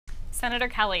Senator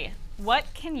Kelly,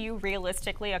 what can you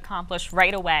realistically accomplish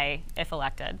right away if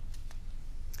elected?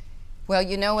 Well,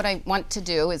 you know what I want to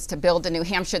do is to build a New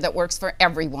Hampshire that works for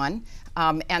everyone.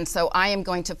 And so I am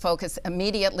going to focus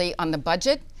immediately on the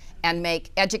budget and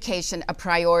make education a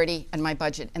priority in my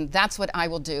budget. And that's what I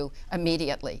will do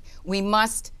immediately. We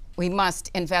must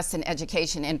invest in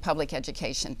education, in public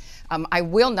education. I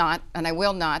will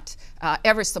not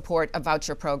ever support a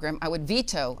voucher program. I would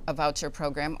veto a voucher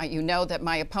program. You know that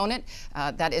my opponent,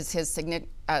 that's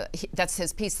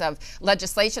his piece of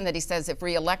legislation that he says if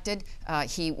reelected,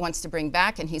 he wants to bring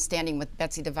back, and he's standing with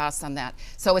Betsy DeVos on that.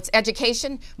 So it's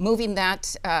education, moving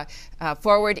that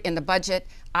forward in the budget.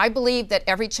 I believe that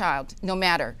every child, no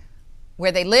matter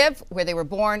where they live, where they were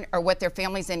born, or what their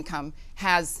family's income,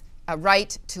 has a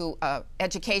right to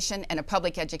education and a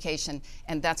public education,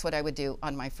 and that's what I would do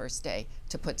on my first day,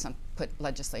 to put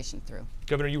legislation through.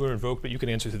 Governor, you were invoked, but you can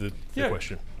answer the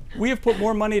question. We have put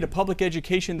more money to public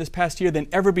education this past year than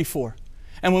ever before.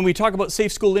 And when we talk about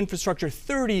safe school infrastructure,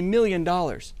 $30 million.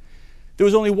 There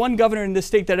was only one governor in this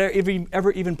state that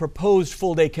ever even proposed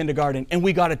full-day kindergarten, and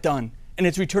we got it done. And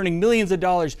it's returning millions of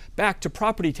dollars back to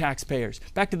property taxpayers,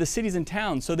 back to the cities and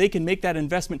towns, so they can make that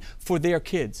investment for their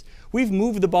kids. We've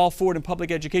moved the ball forward in public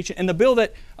education. And the bill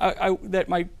that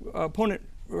my opponent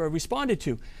responded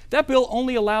to, that bill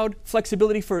only allowed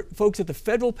flexibility for folks at the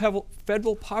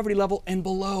federal poverty level and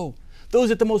below. Those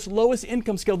at the most lowest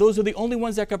income scale, those are the only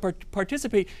ones that can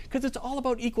participate, because it's all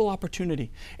about equal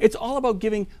opportunity. It's all about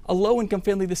giving a low-income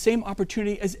family the same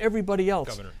opportunity as everybody else.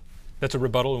 Governor, that's a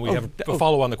rebuttal, and we have a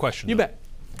follow on the question. You bet.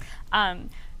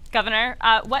 Governor,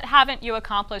 what haven't you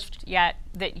accomplished yet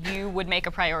that you would make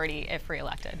a priority if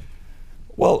reelected?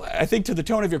 Well, I think to the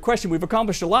tone of your question, we've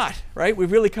accomplished a lot, right?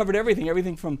 We've really covered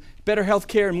everything from better health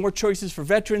care and more choices for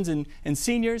veterans and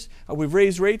seniors. We've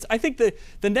raised rates. I think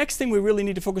the next thing we really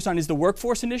need to focus on is the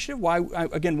workforce initiative, why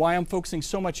I'm focusing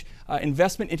so much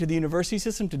investment into the university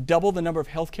system to double the number of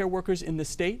healthcare workers in the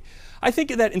state. I think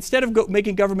that instead of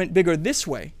making government bigger this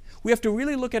way, we have to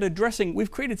really look at addressing,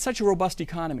 we've created such a robust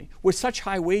economy with such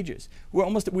high wages.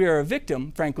 We are a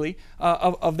victim, frankly,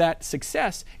 of that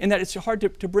success, in that it's hard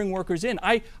to bring workers in.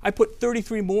 I put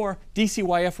 33 more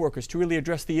DCYF workers to really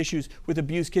address the issues with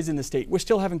abused kids in the state. We're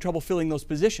still having trouble filling those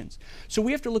positions. So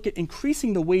we have to look at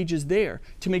increasing the wages there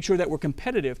to make sure that we're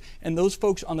competitive, and those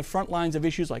folks on the front lines of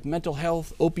issues like mental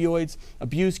health, opioids,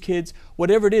 abused kids,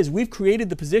 whatever it is, we've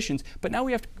created the positions, but now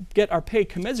we have to get our pay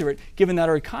commensurate, given that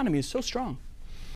our economy is so strong.